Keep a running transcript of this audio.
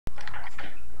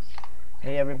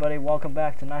Hey everybody, welcome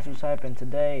back to Nitro, and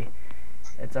today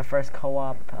it's our first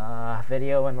co-op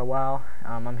video in a while.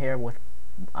 I'm here with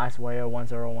Ice Warrior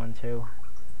 1012.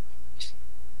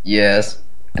 Yes,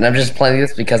 and I'm just playing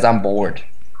this because I'm bored.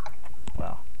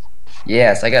 Well,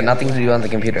 Yes, I got nothing to do on the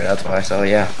computer, that's why, so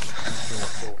yeah.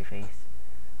 happy face.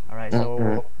 Alright,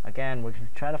 so again, we're going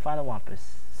to try to find the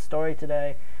Wampus. Story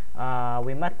today,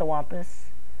 we met the Wampus,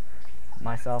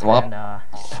 myself Swap.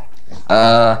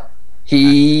 and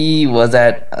He was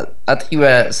at, I think you were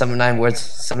at 79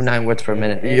 words per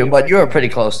minute. 80 But you were words per pretty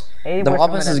minute. close. 80 The words per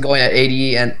Wampus is minute. going at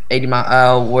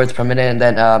 80 words per minute, and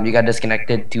then you got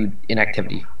disconnected to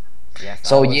inactivity. Yes,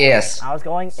 So yes, I was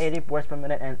going 80 words per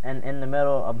minute, and in the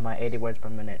middle of my 80 words per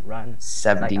minute run,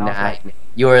 79.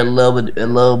 You were a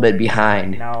little bit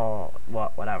behind. no,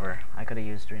 well, whatever. I could have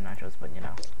used 3 nitros, but you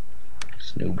know.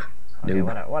 Snoob. Okay,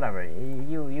 Noob. whatever.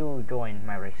 You join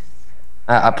my race.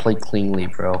 I play cleanly,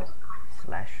 bro.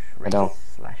 Slash I race don't.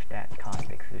 slash that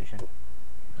cosmic fusion.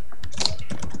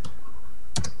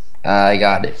 I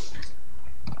got it.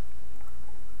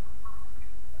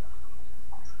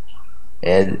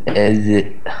 Is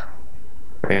it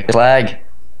lag?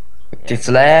 It's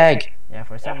lag. Yeah,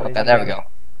 for some reason. Okay, there we go.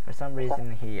 For some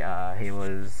reason, he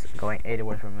was going 80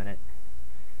 words per minute.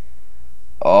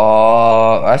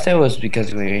 Oh, I say it was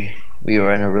because we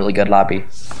were in a really good lobby.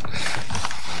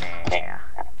 Nah.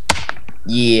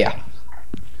 Yeah.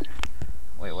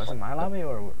 Wait, was it my lobby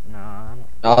or no? I don't.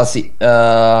 No, let's see.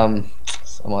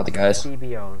 Some other guys.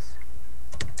 CBOs.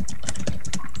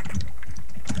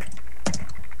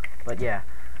 But yeah,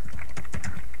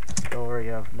 story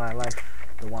of my life.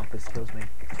 The Wampus kills me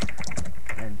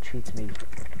and cheats me.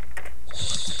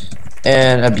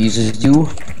 And abuses you.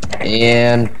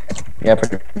 And yeah,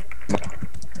 pretty.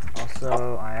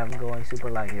 Also, I am going super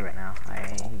laggy right now.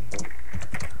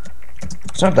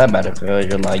 It's not that bad if you're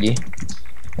laggy.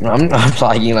 I'm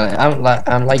laggy.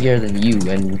 I'm laggier than you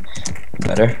and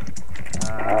better.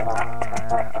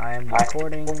 I am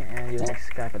recording and using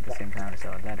Skype at the same time,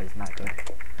 so that is not good.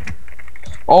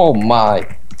 Oh my.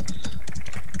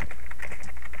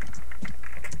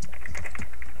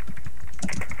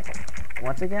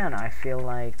 Once again, I feel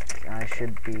like I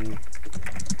should be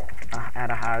at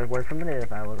a higher word per minute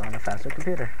if I was on a faster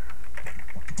computer.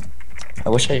 I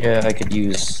wish I could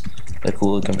use the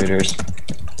cool computers.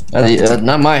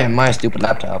 Not my stupid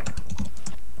laptop.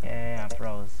 Yeah, I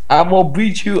froze. I will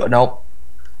beat you. Nope.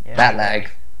 Yeah, That lag.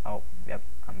 Oh, yep,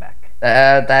 I'm back.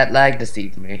 That lag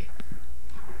deceived me.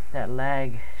 That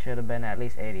lag should have been at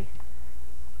least 80.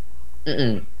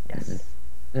 Mm-mm. Yes.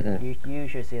 Mm-mm. You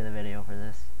should see the video for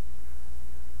this.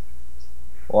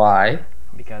 Why?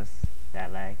 Because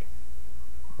that lag.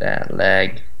 That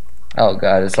lag. Oh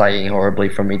god, it's lagging horribly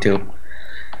for me too.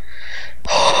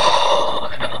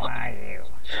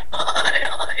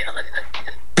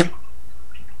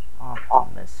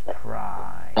 Optimus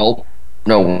Prime. Nope.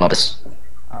 No Wampus.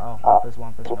 Wampus,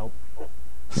 nope.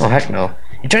 Oh heck no.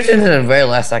 He turns it into the very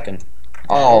last second.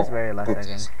 Oh, Oh. it's very last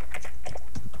second.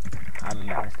 I didn't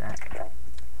notice that.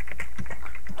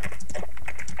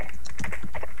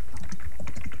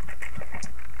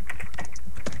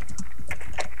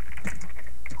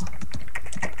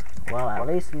 Well, at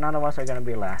least none of us are gonna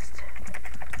be last.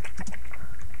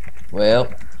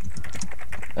 Well,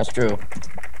 that's true.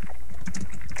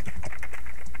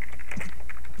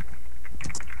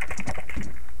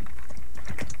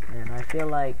 And I feel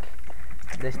like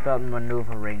they spelled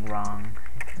maneuvering wrong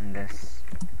in this.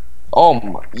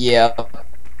 Yeah.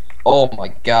 Oh my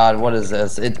god, what is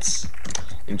this? If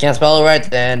you can't spell it right,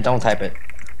 then don't type it.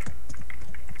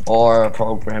 Or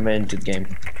program it into the game.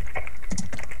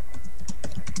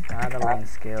 Battling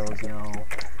skills, yo.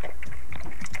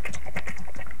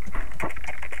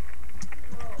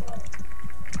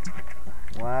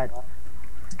 What?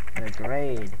 The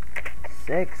grade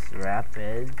 6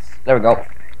 rapids. There we go.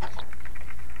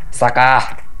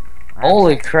 Saka.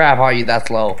 Holy crap, are you that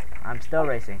slow? I'm still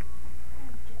racing.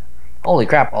 Holy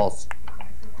crap, balls.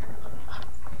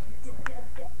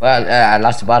 Well, I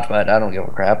lost a bot, but I don't give a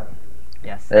crap.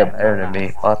 Yes. They're better than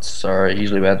me. Bots are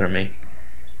usually better than me.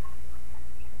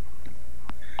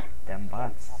 Them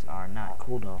bots are not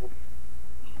cool though.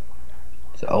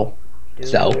 So, Dude,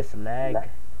 So? this lag.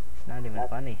 It's not even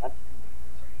funny.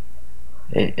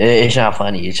 it's not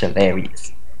funny. It's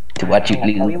hilarious to watch you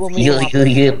We will lose.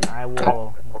 meet I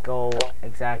will go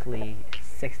exactly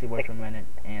 60 words per minute,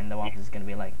 and the Wampus is gonna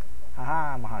be like,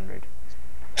 haha, I'm 100.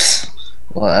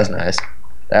 Well, that's nice.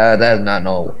 That is not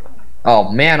no. Oh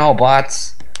man, all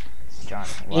bots. John,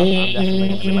 well, I'm definitely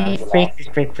gonna be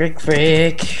last.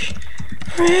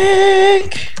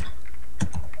 Frick.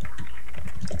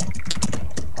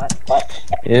 What?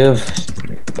 If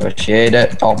Negotiate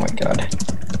it. Oh my god.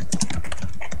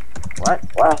 What?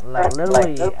 Like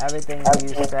literally everything you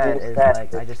said is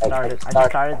like I just started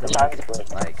the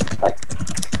race like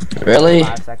Really?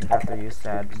 5 seconds after you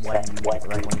said when you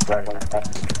started that thing.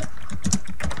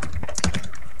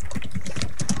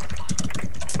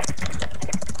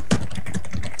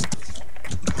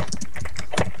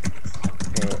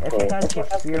 Okay, if you guys can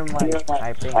hear my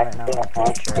typing right now, I'm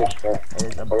pretty sure it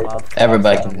is above 5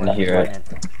 Everybody seconds can when I'm hear doing it.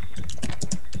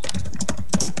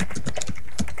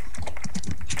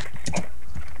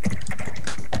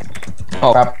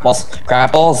 Oh, crap balls.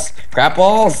 Crap balls. Crap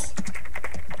balls.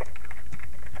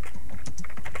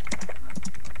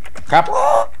 Crap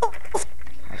balls.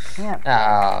 I can't.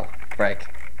 Ah, break.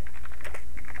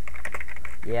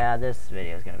 Yeah, this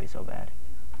video is gonna be so bad.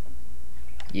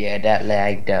 Yeah, that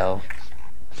lag though.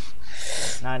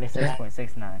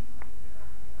 96.69.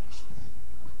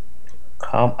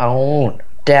 Come on.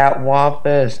 That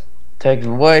Wampus takes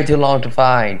way too long to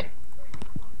find.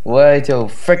 Way too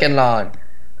freaking long.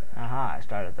 Aha, I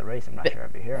started the race. I'm not sure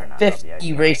if you're here or not.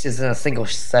 50 races in a single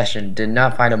session. Did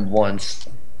not find him once.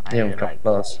 I Didn't did come like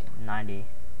close. 90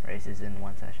 races in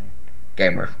one session.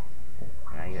 Gamer.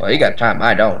 Yeah, Well, you got time.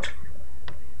 I don't.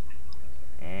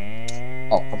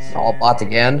 And Oh, it's all bots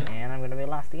again. And I'm gonna be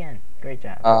lost again. Great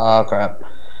job. Oh crap.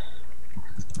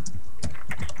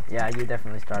 Yeah, you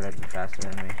definitely started faster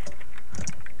than me.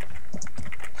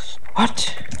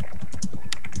 What?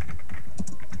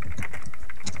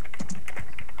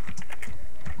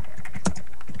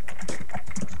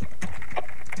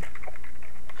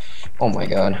 Oh my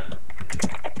god.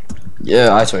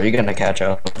 Yeah, I swear you're gonna catch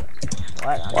up.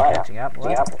 What? I'm catching up.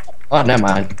 What? Oh, never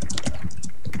mind.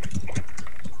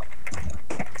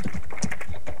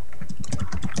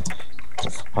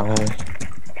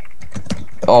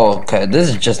 Oh, okay. This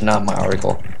is just not my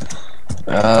article.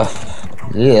 Yeah.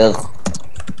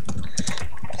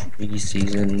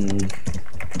 Season.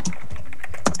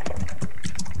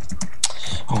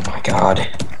 Oh my god.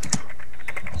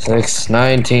 6,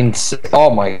 19. Oh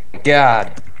my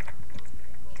god.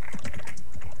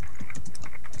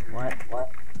 What?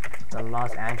 The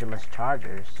Los Angeles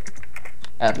Chargers.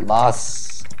 At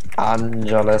Los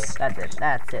Angeles.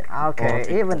 That's it.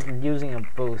 Okay, even using a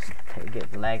boost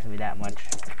it lags me that much.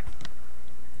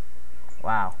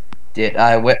 Wow. Did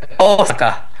I win?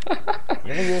 Osaka.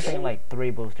 Even using like 3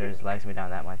 boosters lags me down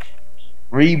that much.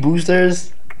 3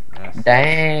 boosters? Yes.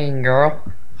 Dang, girl.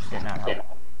 Did not help.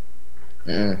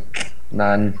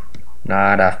 None.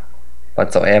 Nada.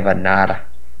 Whatsoever. Nada.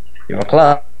 You were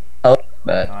close, but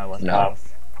No, I wasn't. no.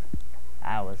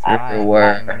 I was You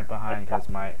were 5 minutes behind because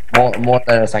my more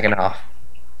than a second off.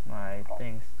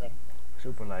 thing's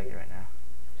super laggy right now.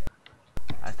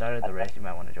 I started the race. You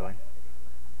might want to join.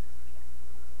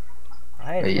 Oh,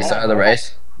 hey, Wait, you started the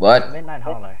race? What? Midnight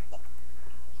Holler.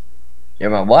 You're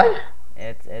my what?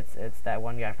 It's that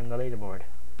one guy from the leaderboard.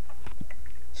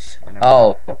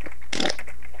 Oh.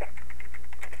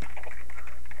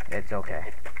 It's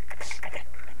okay.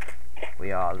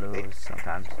 We all lose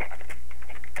sometimes.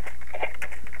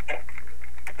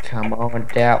 Come on,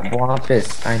 that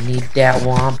Wampus. I need that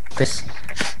Wampus.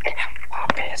 That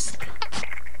Wampus.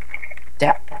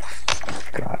 That.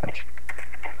 God.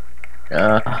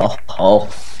 Oh.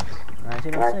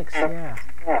 1906, yeah.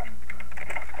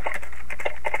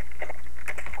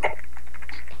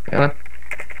 Yeah.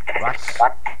 What?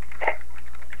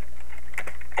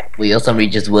 We also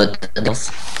reaches wood. In the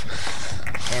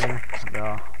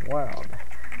world.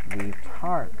 The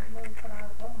park.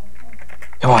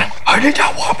 Come on. I need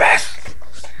that Wampus.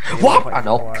 What? I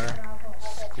know.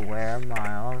 Square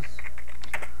miles.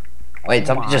 Wait,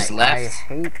 somebody just left. I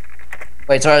hate.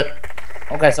 Wait, so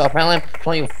okay, so apparently I'm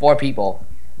playing with 4 people.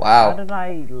 How Wow. did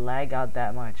I lag out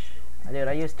that much? Dude,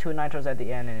 I used 2 nitros at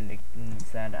the end and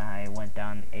instead I went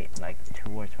down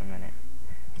 2 words per minute.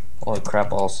 Holy crap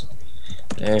balls.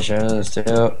 Nation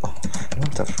still.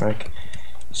 What the frick?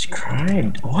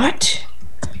 Scribed. What?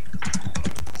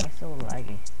 It's so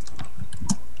laggy.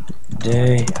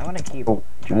 Day. I want to keep.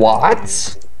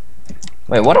 Wads?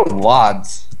 Wait, what are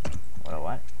wads? What a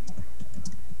what?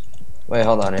 Wait,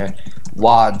 hold on here.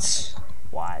 Wads.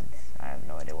 Wads. I have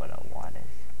no idea what a wad is.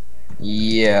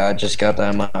 Yeah, I just got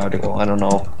that in my article. I don't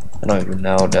know. I don't even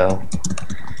know though.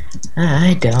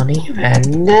 I don't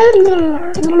even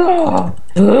know.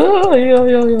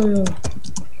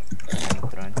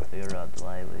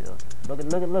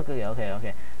 Look.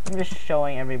 Okay. I'm just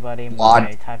showing everybody Wad.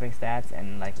 my typing stats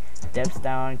and like dips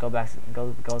down,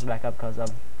 goes back up because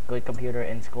of good computer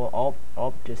in school.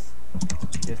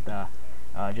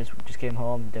 Just came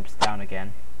home, dips down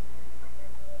again.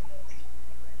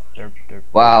 Derp, derp.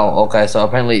 Wow. Okay. So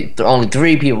apparently only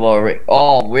 3 people are.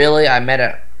 Oh, really? I met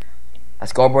a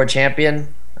scoreboard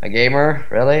champion, a gamer.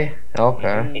 Really?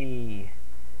 Okay. Hey,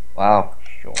 Wow.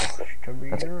 Josh to be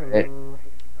That's great. here.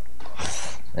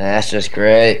 That's just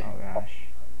great. Oh gosh.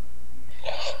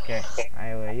 Okay.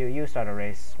 Anyway, you start a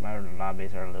race. My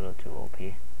lobbies are a little too OP.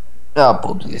 Oh,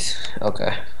 please.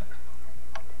 Okay.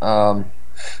 I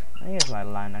use my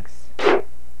Linux.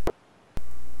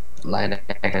 Line.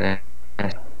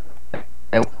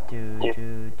 Do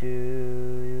do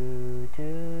do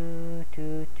do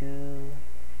do do.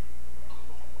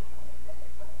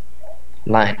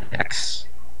 Line X.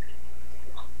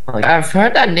 I've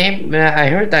heard that name. I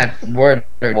heard that word.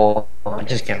 Well, I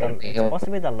just can't. It's supposed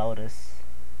to be the Lotus,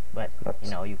 but you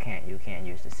know you can't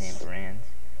use the same brands.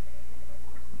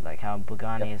 Like how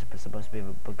Bugatti is supposed to be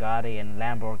Bugatti and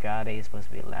Lamborghini is supposed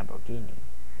to be Lamborghini.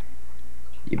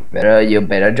 You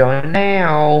better join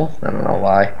now. I don't know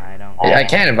why. I don't. I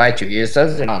can't invite you. It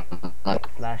says it on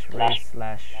Slash race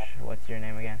slash what's your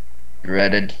name again?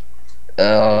 Reddit.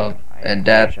 And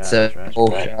That's that's a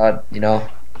bullshot. You know.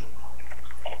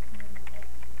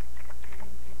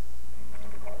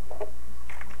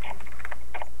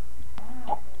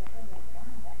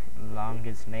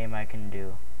 Longest name I can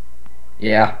do.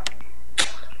 Yeah.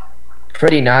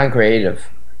 Pretty non-creative.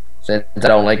 Since I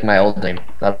don't like my old name.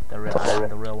 I'm the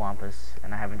real Wampus,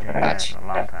 and I haven't changed that in a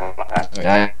long time.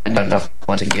 I don't know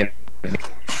what to give.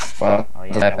 Well, Oh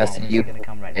yeah, that that best Wampus is you. gonna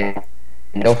come right now.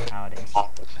 No. Nowadays.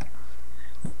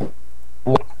 Your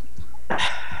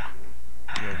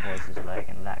voice is like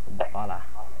bala.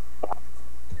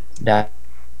 Da.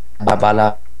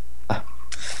 Babala.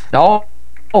 No.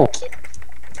 Oh.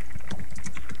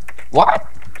 What?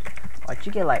 Why'd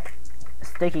you get like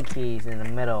sticky keys in the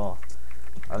middle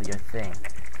of your thing?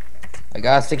 I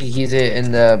got sticky keys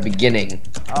in the beginning.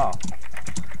 Oh.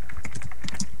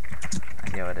 I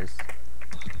see how it is.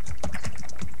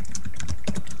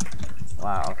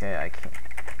 Wow, okay, I can't.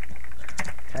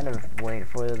 Trying to wait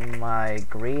for my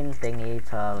green thingy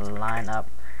to line up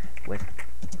with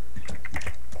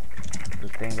the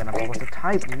thing that I'm supposed to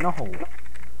type. No.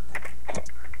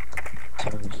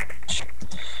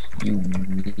 You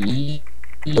need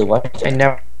what? I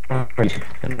never. I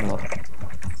don't know.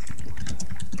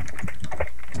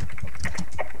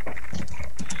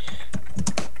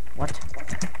 What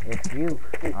if you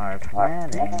are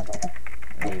planning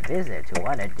a visit to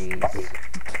one of these?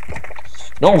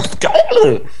 No, stop!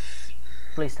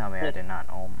 Please tell me I did not.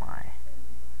 Oh my.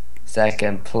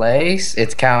 Second place.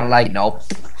 It's kind of like nope.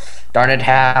 Darn it,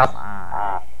 how?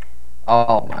 My.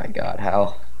 Oh my God,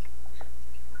 how?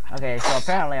 Okay, so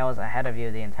apparently I was ahead of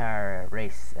you the entire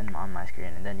race on my screen,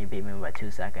 and then you beat me by 2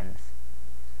 seconds.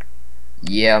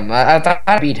 Yeah, I thought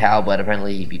I beat Hal, but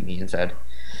apparently he beat me instead.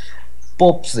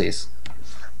 Boopsies.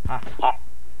 Ha.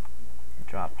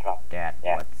 Drop that.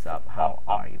 What's up? How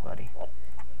are you, buddy?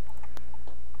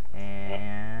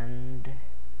 And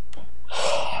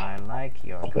I like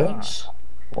your car.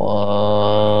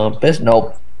 Wampus?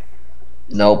 Nope.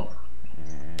 Nope.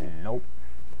 Nope.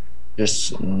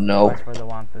 Just nope. Quest for the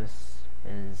Wampus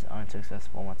is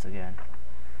unsuccessful once again.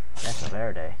 That's a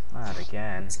Verde. Not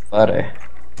again. Butter.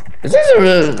 Is this a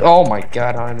real? Oh my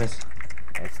God, how I missed.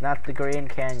 It's not the Green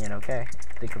Canyon, okay?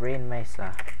 The Green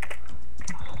Mesa.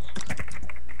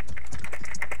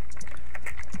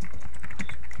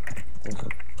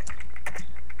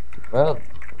 Well,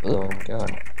 oh my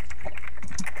God.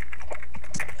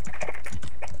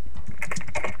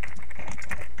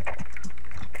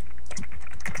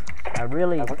 I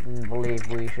really believe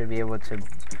we should be able to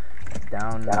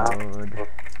download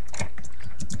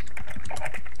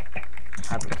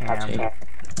Hypercam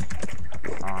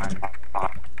on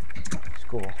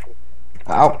school.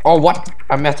 Oh, what?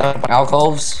 I messed up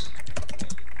alcoves.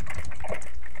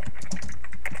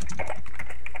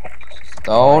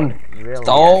 Stone. Really?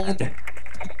 Stone.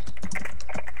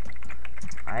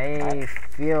 I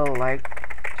feel like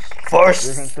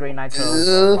using First. 3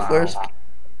 nitros. Wow. First.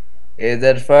 Is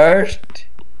it first?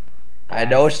 I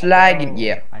know it's lagging.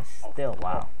 Yeah. I still,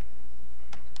 wow.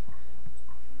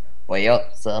 Well,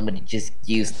 somebody just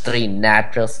used 3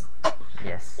 nitros.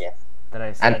 Yes. Did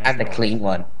I say And the nitros? clean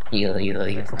one. Yes,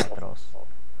 nitros.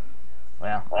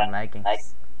 Well, I'm lagging.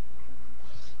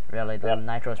 Really, the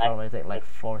nitros probably take like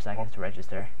 4 seconds to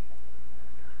register.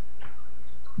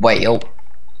 Well,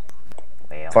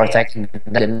 Well, 4 seconds.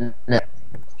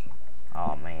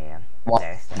 oh man. What?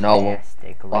 There's the No.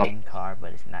 fantastic green car,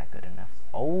 but it's not good enough.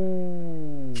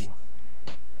 Oh.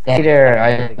 Later,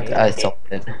 I saw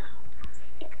it.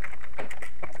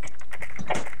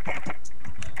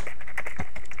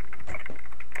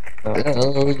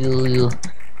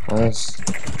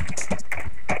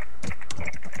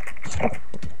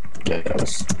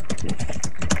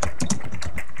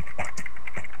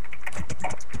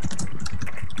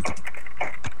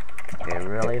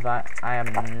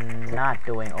 not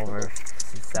doing over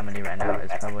 70 right now.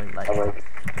 It's probably like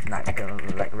not gonna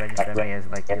like register me as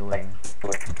like doing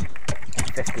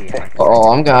 50 in like a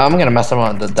Oh, second. I'm gonna mess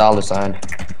around with the dollar sign.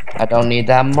 I don't need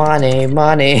that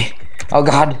money. Oh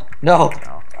God, no,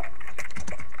 Oh,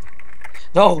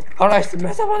 no! How did I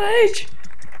mess up on that H?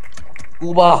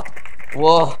 Uba,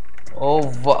 whoa,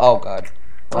 oh God.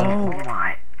 oh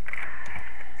my!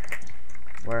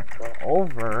 We're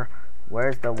over.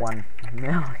 Where's the 1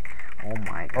 million? Oh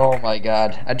my god. Oh my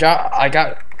God. I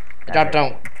dropped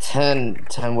down 10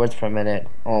 words per minute.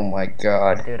 Oh my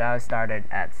God. Dude, I started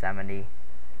at 70.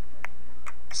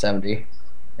 70.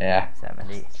 Yeah.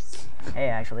 70. Hey,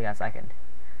 I actually got second.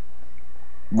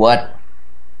 What?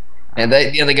 And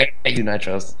the other guy you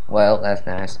nitros. Well, that's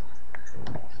nice.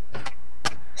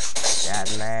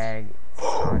 That lag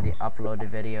on the uploaded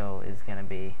video is gonna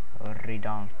be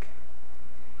redonk.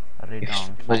 Really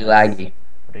Redonkulous. laggy.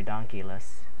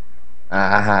 Redonkulous.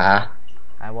 Uh-huh.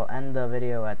 I will end the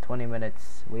video at 20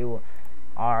 minutes. We will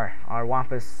our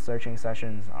Wampus searching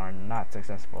sessions are not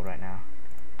successful right now.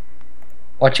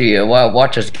 Watch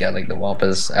us get like the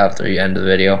Wampus after you end the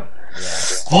video. Yeah.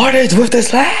 What is with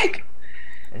this lag?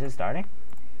 Is it starting?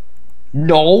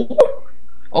 No.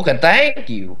 Okay, thank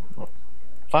you.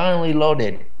 Finally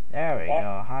loaded. There we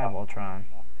go. Hi, Voltron.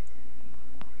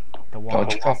 The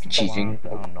Wampus. Voltron cheating.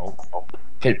 Oh, nope.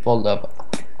 Pitbull up.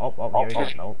 Oh, here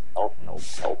we go.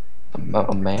 Nope.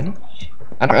 Oh, man.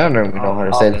 I don't even know how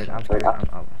to say it. I'm screwed.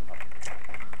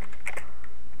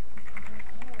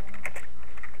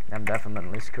 I'm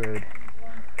definitely screwed.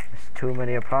 There's too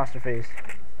many apostrophes.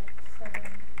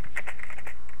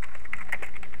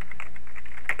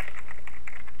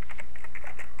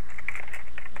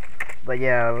 But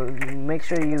yeah, make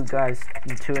sure you guys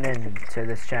tune in to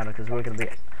this channel because we're going to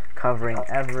be covering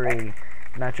every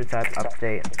Nitro type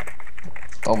update.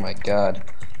 Oh my God.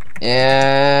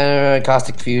 And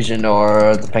Caustic Fusion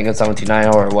or the Penguin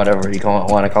 79 or whatever you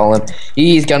want to call him.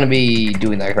 He's gonna be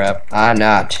doing that crap. I'm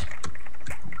not.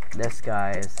 This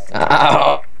guy is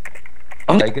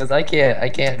Because I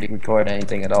can't record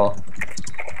anything at all.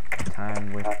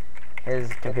 time with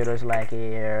his computer's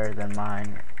laggier than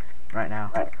mine right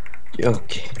now.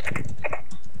 Okay.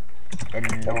 In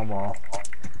normal.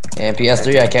 And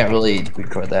PS3 I can't really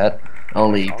record that.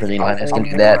 Only Pretty Linus can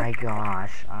do that. Oh my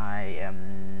gosh, I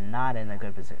am not in a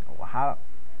good position. How?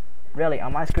 Really,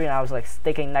 on my screen I was like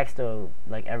sticking next to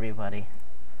like everybody.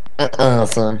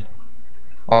 Son.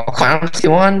 Oh, Clownski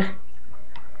won?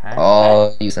 Huh?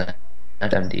 Oh, you sent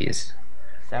MDs.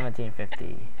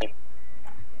 1750.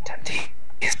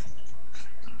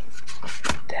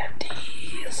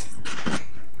 MDs.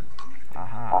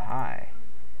 Aha, hi.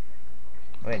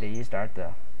 Wait, did you start the...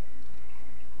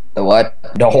 The what?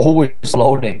 No, it's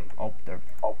loading. Oh, there.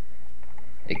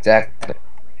 Exactly.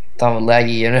 Tom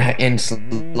laggy in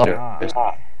slow.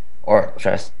 Or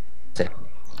stress.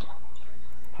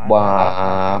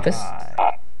 Wampus.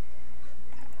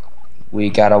 We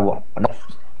got a no.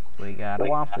 We got a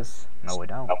Wampus. No, we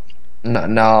don't.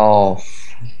 No.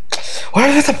 Where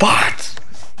is the bot?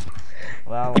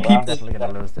 Well, I'm definitely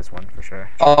gonna lose this one for sure.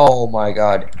 Oh my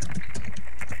God.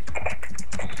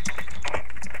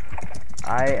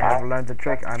 I have learned the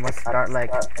trick. I must start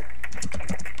like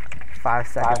 5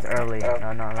 seconds early.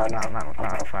 No, not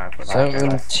 5. But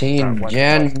 17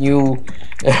 Janu.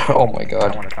 Oh my I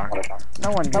God. want to talk.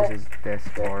 No one uses this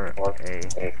for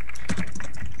a.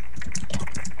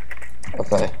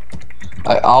 Okay.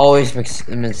 I always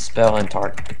misspell and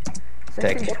talk.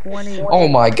 1620. Oh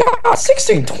my God.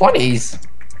 1620s.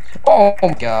 Oh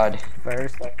my God.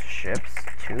 First ships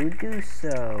to do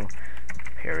so.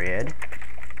 Period.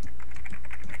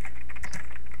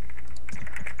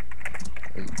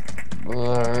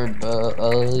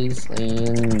 Birds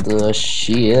in the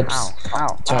ships.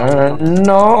 Ow. Turn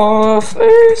off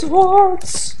his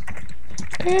words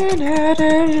and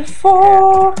headed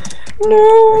for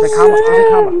New There's a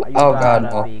comma. You Oh gotta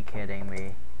God, no. be kidding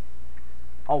me.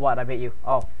 Oh, what? I beat you.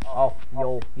 Oh,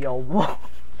 yo, whoa.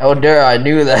 Oh dear, I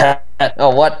knew that. Oh,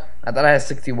 what? I thought I had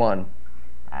 61.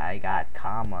 I got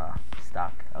comma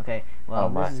stuck. Okay, well,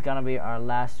 this is gonna be our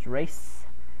last race,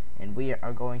 and we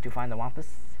are going to find the Wampus.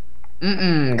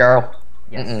 Girl.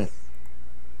 Yes.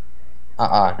 No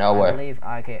I way. believe.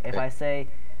 Okay, if I say,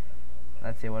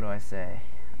 let's see, what do I say?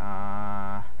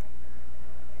 I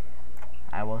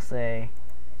will say,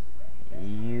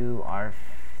 you are.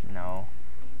 No.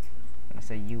 I'm gonna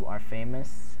say you are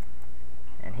famous,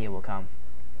 and he will come.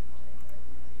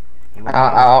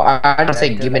 I don't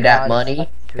say give me that money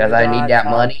because I need that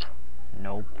money.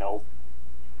 Nope.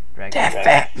 That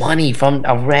fat money from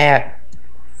a rat.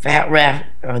 Fat rat.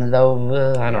 I don't know.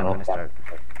 I'm gonna start.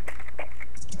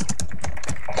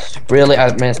 Really,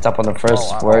 I messed up on the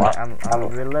first word. I'm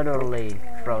literally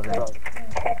frozen.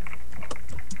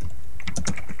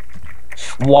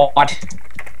 What?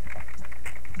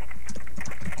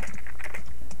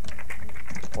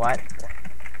 What?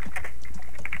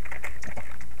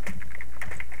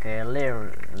 Okay,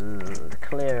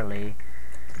 clearly,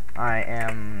 I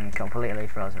am completely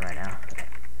frozen right now.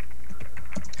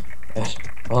 It's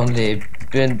only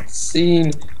been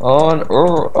seen on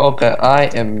Earth. Okay, I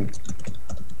am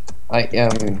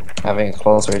having a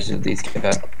closer to these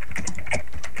guys.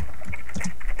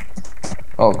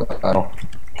 Oh god.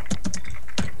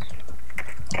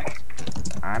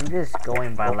 I'm just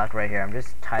going by luck right here. I'm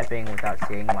just typing without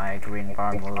seeing my green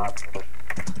bar move.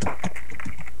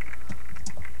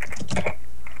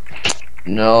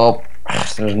 Nope.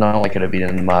 There's no way could have been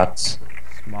in the mods.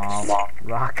 Small,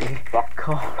 rocky,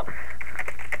 cold.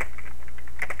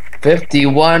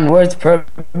 51 words per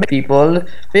minute, people.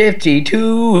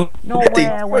 52. No way,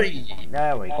 53.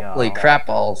 there we go. Holy crap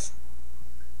balls.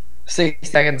 6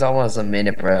 seconds, almost a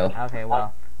minute, bro. Okay,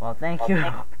 well, thank you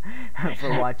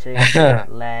for watching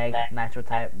Lag Nitro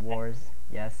Type Wars.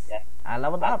 Yes, I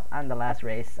leveled up on the last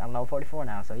race. I'm level 44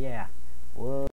 now, so yeah. Whoa.